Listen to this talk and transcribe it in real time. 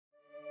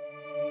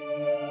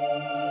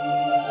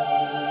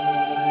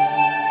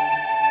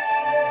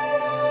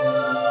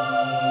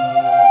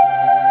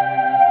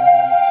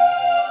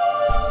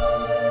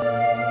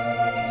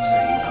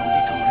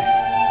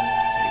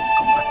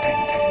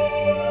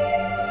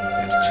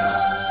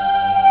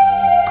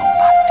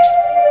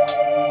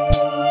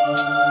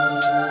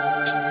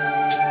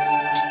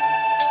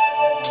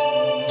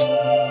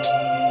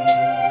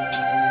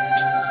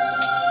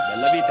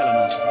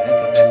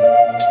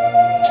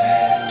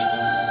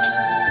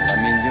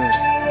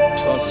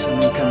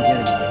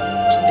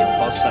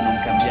possa non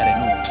cambiare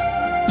nulla.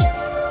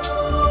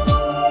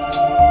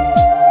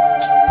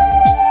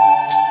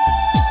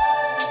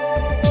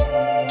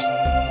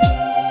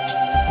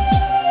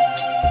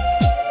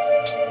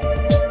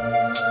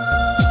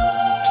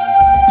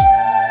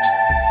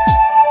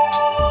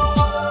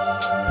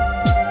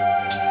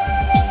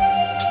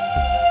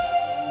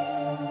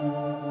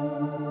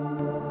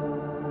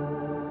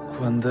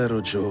 Quando ero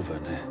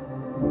giovane,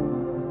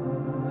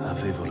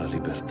 avevo la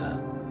libertà,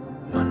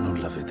 ma non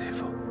la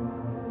vedevo.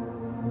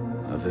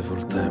 Avevo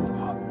il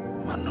tempo,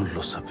 ma non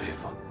lo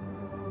sapevo.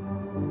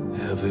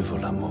 E avevo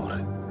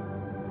l'amore,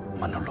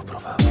 ma non lo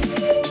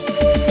provavo.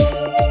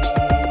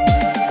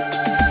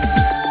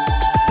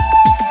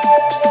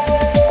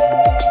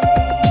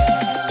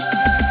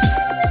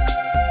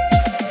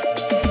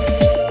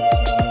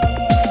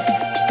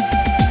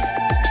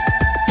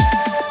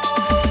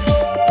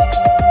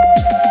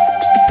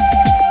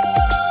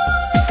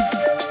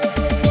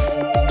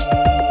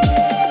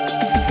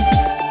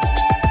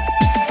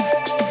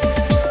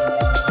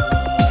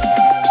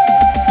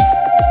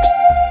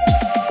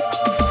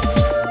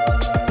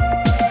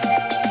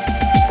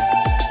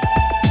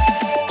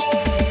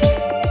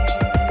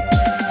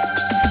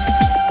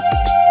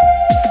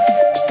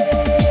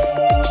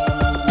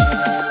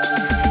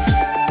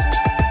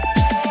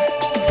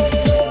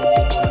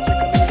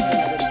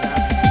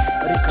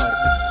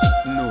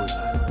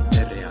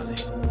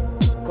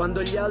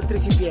 Quando gli altri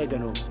si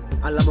piegano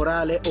alla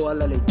morale o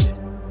alla legge,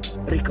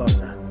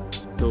 ricorda,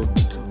 tu